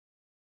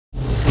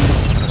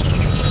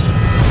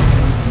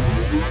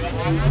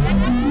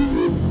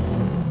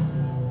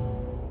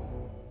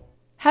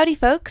Howdy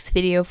folks,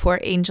 Video for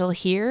Angel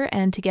here,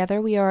 and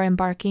together we are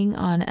embarking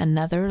on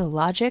another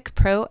Logic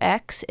Pro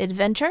X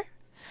adventure.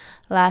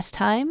 Last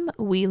time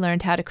we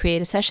learned how to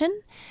create a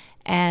session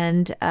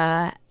and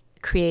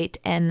create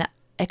an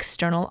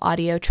external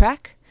audio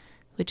track,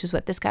 which is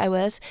what this guy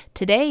was.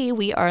 Today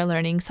we are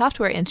learning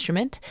software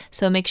instrument,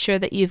 so make sure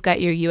that you've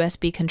got your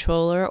USB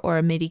controller or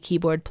a MIDI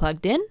keyboard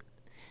plugged in.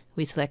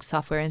 We select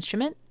software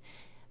instrument.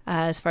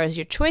 As far as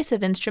your choice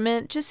of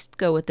instrument, just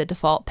go with the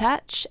default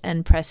patch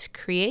and press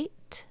create.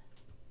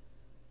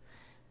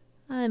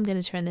 I'm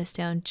going to turn this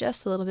down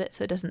just a little bit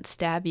so it doesn't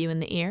stab you in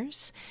the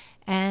ears.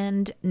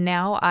 And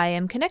now I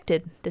am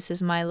connected. This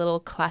is my little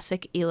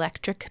classic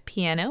electric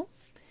piano.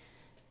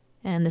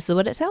 And this is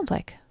what it sounds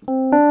like.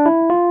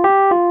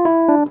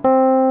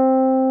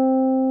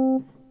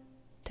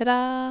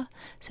 Ta-da!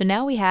 So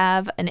now we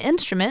have an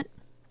instrument.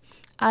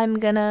 I'm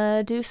going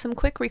to do some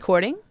quick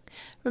recording.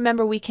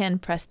 Remember, we can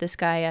press this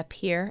guy up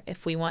here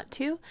if we want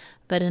to,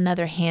 but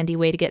another handy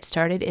way to get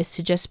started is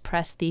to just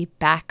press the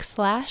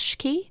backslash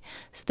key.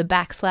 So the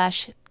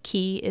backslash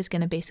key is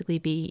going to basically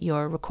be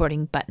your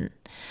recording button.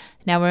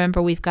 Now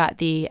remember, we've got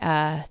the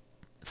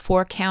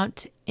 4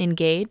 count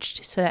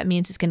engaged, so that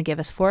means it's going to give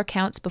us 4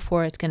 counts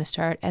before it's going to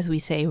start, as we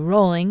say,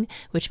 rolling,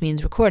 which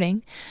means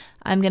recording.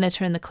 I'm going to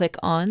turn the click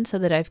on so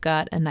that I've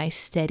got a nice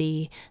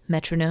steady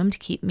metronome to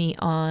keep me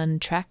on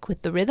track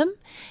with the rhythm,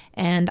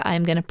 and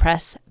I'm going to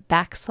press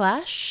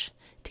backslash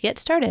to get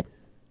started.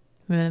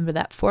 Remember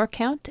that 4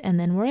 count, and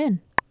then we're in.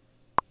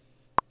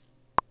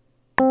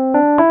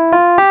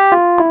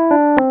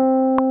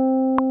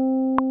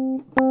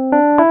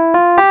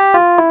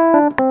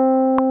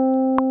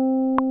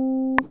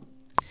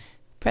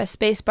 Press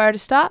spacebar to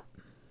stop.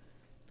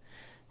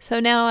 So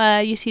now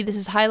you see this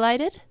is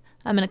highlighted.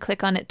 I'm going to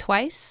click on it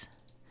twice,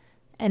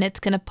 and it's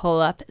going to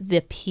pull up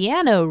the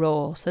piano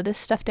roll. So this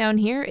stuff down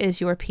here is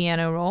your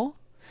piano roll.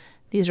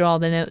 These are all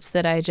the notes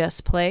that I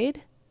just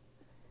played.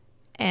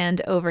 And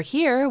over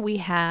here we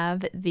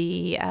have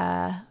the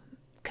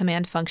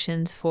command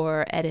functions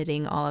for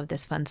editing all of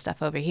this fun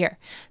stuff over here.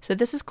 So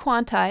this is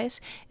quantize.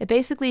 It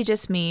basically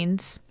just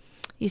means,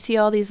 you see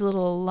all these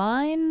little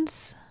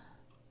lines?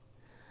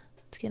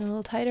 Let's get a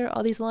little tighter.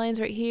 All these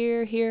lines right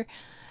here, here.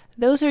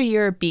 Those are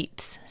your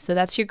beats. So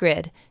that's your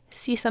grid.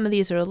 See, some of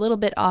these are a little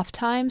bit off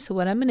time. So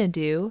what I'm going to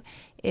do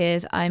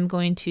is I'm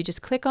going to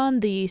just click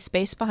on the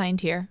space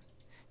behind here,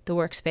 the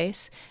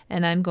workspace,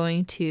 and I'm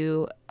going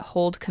to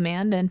hold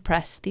command and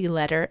press the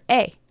letter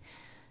A.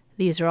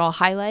 These are all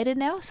highlighted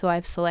now, so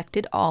I've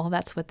selected all.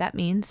 That's what that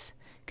means.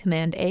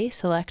 Command A,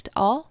 select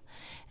all.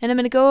 And I'm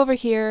going to go over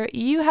here.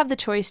 You have the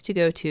choice to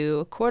go to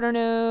a quarter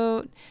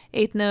note,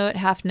 eighth note,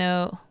 half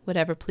note,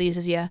 whatever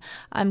pleases you.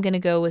 I'm going to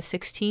go with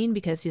 16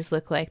 because these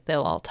look like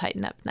they'll all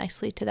tighten up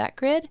nicely to that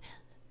grid.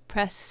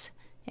 Press,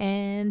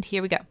 and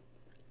here we go.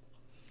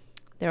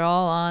 They're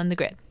all on the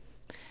grid.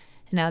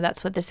 Now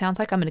that's what this sounds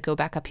like. I'm going to go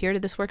back up here to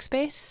this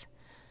workspace.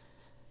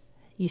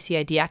 You see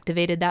I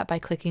deactivated that by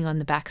clicking on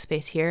the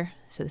backspace here.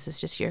 So this is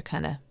just your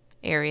kind of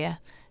area.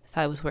 If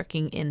I was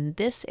working in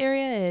this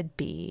area, it'd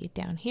be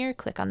down here.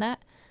 Click on that.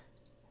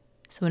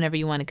 So whenever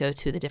you want to go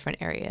to the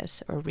different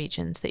areas or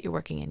regions that you're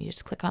working in, you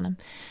just click on them.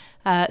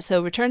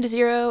 So return to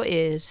 0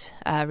 is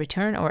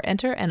return or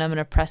enter, and I'm going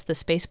to press the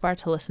space bar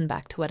to listen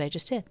back to what I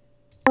just did.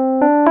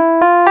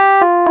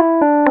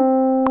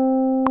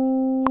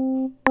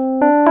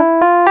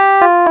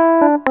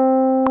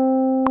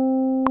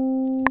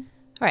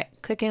 Alright,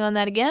 clicking on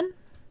that again.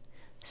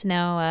 So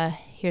now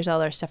here's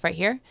all our stuff right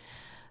here.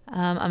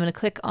 I'm going to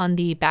click on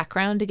the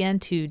background again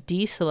to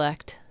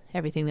deselect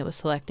everything that was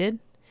selected.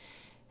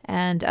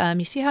 And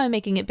you see how I'm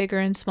making it bigger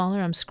and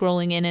smaller? I'm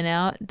scrolling in and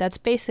out. That's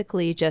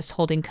basically just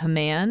holding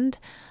Command,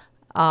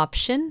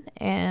 Option,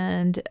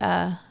 and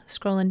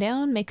scrolling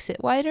down makes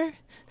it wider.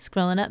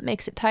 Scrolling up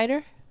makes it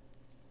tighter.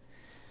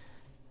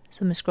 So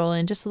I'm going to scroll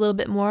in just a little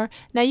bit more.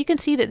 Now you can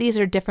see that these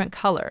are different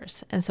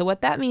colors. And so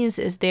what that means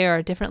is there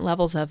are different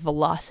levels of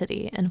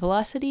velocity. And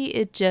velocity,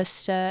 it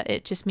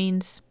just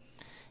means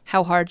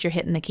how hard you're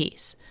hitting the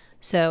keys.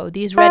 So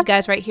these red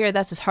guys right here,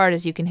 that's as hard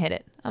as you can hit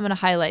it. I'm going to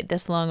highlight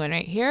this long one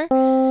right here.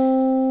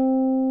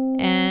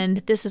 And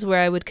this is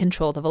where I would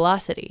control the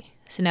velocity.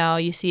 So now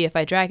you see if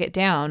I drag it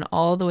down,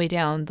 all the way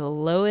down, the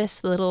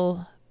lowest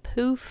little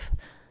poof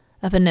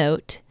of a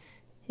note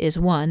is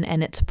 1,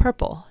 and it's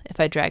purple. If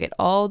I drag it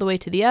all the way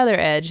to the other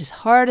edge, as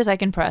hard as I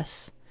can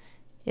press,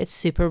 it's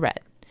super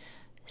red.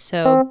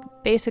 So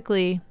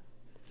basically,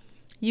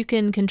 you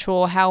can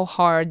control how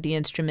hard the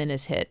instrument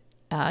is hit.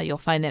 You'll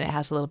find that it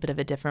has a little bit of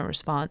a different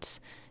response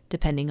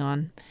depending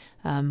on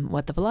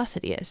what the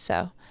velocity is.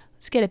 So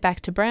let's get it back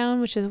to brown,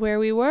 which is where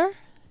we were.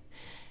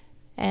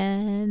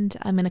 And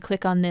I'm going to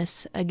click on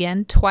this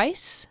again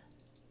twice.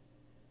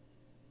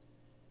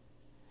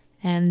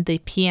 And the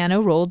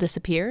piano roll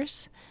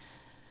disappears.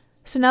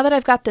 So now that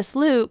I've got this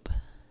loop,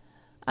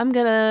 I'm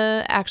going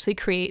to actually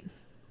create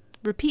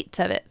repeats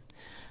of it.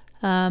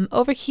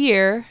 Over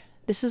here,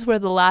 this is where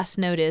the last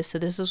note is, so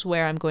this is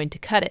where I'm going to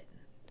cut it.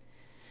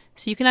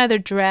 So you can either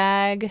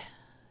drag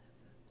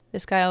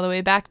this guy all the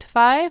way back to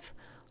 5,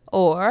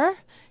 or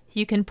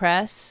you can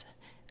press,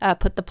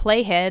 put the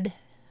playhead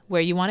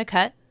where you want to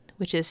cut,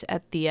 which is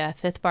at the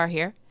 5th bar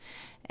here.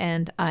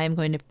 And I'm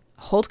going to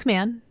hold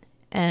Command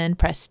and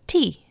press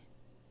T.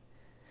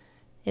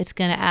 It's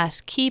going to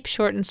ask keep,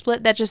 short, and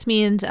split. That just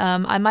means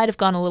I might have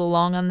gone a little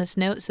long on this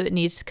note, so it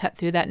needs to cut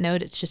through that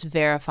note. It's just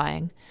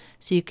verifying.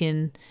 So you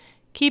can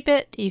keep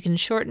it, you can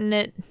shorten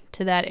it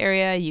to that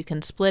area, you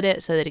can split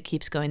it so that it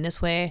keeps going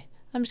this way.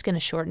 I'm just going to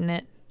shorten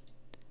it.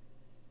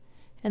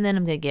 And then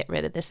I'm going to get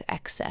rid of this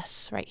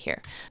excess right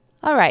here.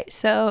 All right,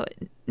 so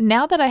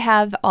now that I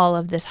have all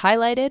of this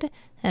highlighted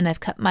and I've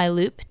cut my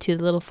loop to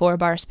the little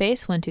 4-bar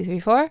space, 1, 2, 3,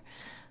 4,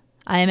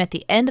 I am at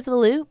the end of the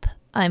loop.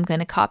 I'm going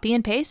to copy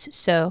and paste.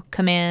 So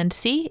Command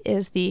C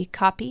is the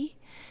copy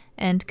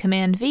and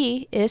Command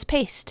V is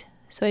paste.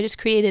 So I just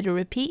created a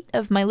repeat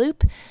of my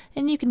loop,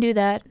 and you can do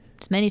that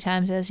as many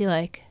times as you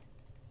like.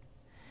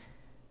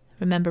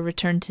 Remember,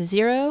 return to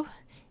 0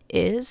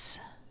 is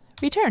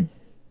return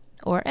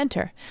or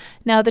enter.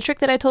 Now the trick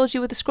that I told you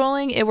with the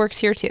scrolling, it works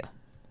here too.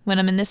 When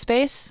I'm in this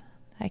space,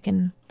 I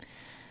can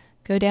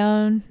go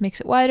down,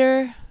 makes it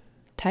wider,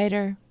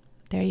 tighter.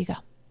 There you go.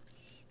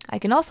 I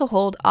can also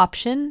hold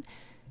Option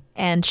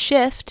and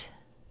Shift,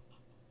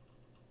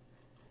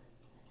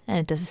 and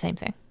it does the same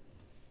thing.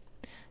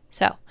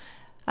 So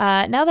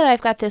now that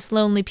I've got this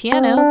lonely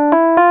piano,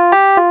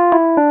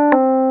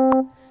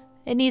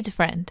 it needs a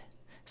friend.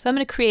 So I'm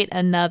going to create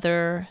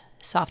another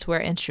software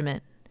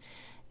instrument.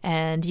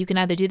 And you can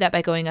either do that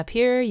by going up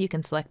here, you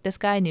can select this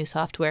guy, New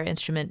Software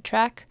Instrument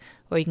Track,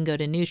 or you can go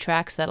to New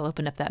Tracks, that'll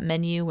open up that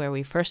menu where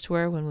we first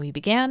were when we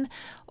began,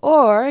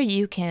 or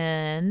you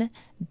can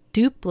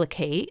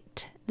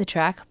duplicate the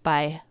track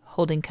by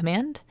holding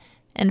Command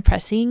and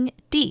pressing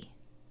D.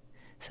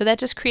 So that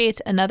just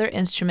creates another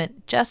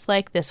instrument just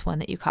like this one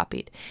that you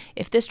copied.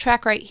 If this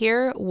track right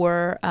here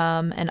were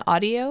an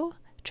audio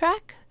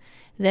track,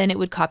 then it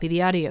would copy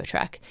the audio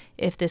track.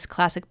 If this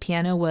classic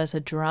piano was a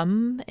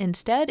drum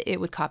instead, it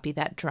would copy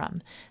that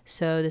drum.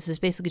 So this is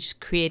basically just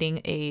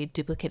creating a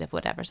duplicate of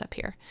whatever's up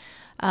here.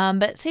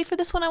 But say for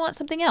this one I want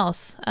something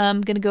else.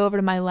 I'm going to go over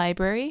to my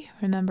library.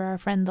 Remember our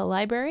friend the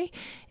library?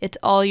 It's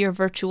all your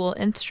virtual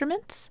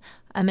instruments.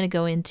 I'm going to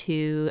go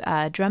into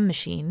Drum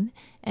Machine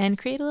and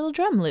create a little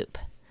drum loop.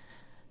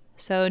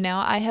 So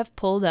now I have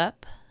pulled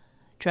up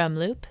drum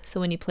loop. So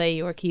when you play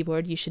your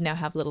keyboard, you should now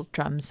have little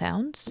drum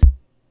sounds.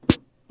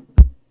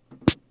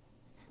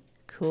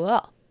 Cool.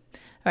 All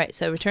right,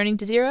 so returning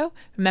to 0.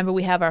 Remember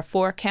we have our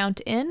 4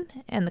 count in,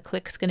 and the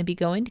click's going to be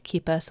going to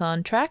keep us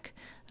on track.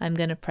 I'm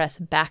going to press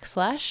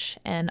backslash,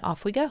 and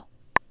off we go.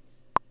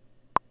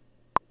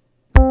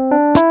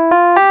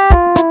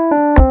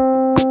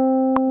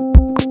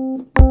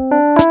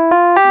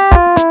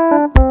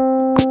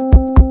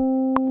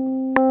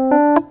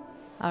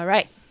 All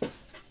right.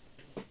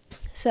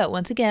 So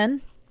once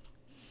again,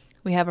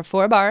 we have our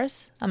 4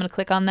 bars. I'm going to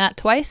click on that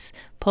twice,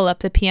 pull up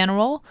the piano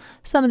roll.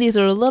 Some of these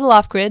are a little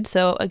off grid,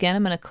 so again,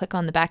 I'm going to click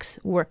on the back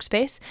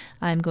workspace.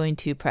 I'm going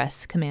to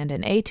press Command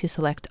and A to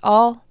select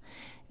all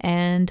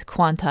and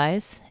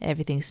quantize.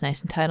 Everything's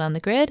nice and tight on the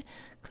grid.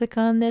 Click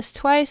on this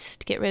twice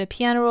to get rid of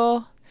piano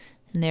roll,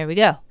 and there we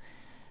go.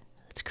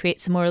 Let's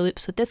create some more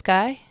loops with this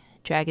guy.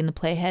 Dragging the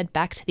playhead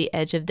back to the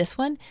edge of this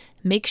one.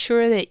 Make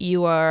sure that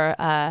you are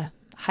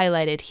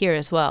highlighted here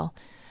as well,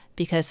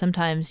 because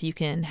sometimes you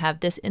can have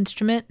this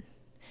instrument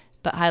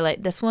but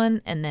highlight this one,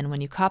 and then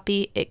when you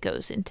copy, it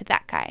goes into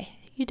that guy.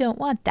 You don't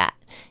want that.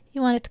 You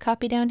want it to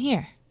copy down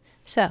here.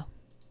 So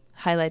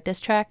highlight this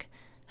track,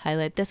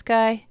 highlight this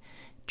guy,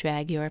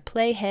 drag your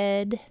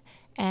playhead,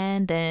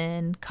 and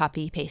then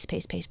copy, paste,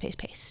 paste, paste, paste,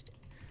 paste.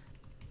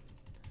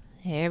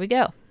 There we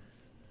go.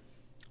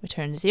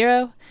 Return to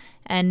 0.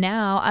 And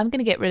now I'm going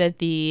to get rid of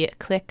the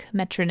click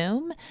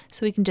metronome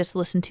so we can just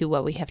listen to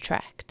what we have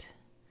tracked.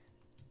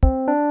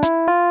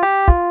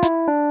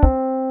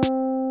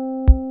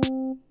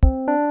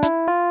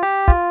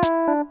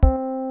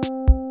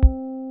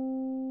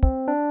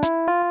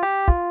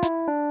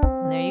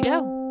 And there you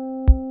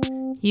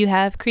go. You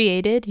have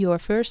created your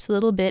first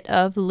little bit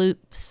of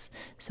loops.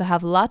 So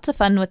have lots of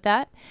fun with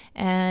that.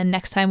 And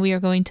next time we are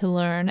going to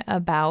learn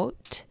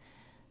about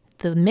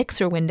the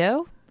mixer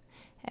window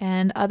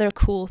and other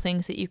cool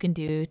things that you can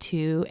do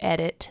to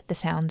edit the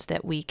sounds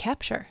that we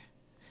capture.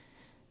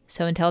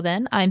 So until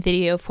then, I'm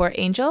Video for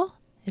Angel.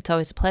 It's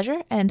always a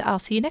pleasure, and I'll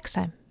see you next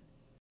time.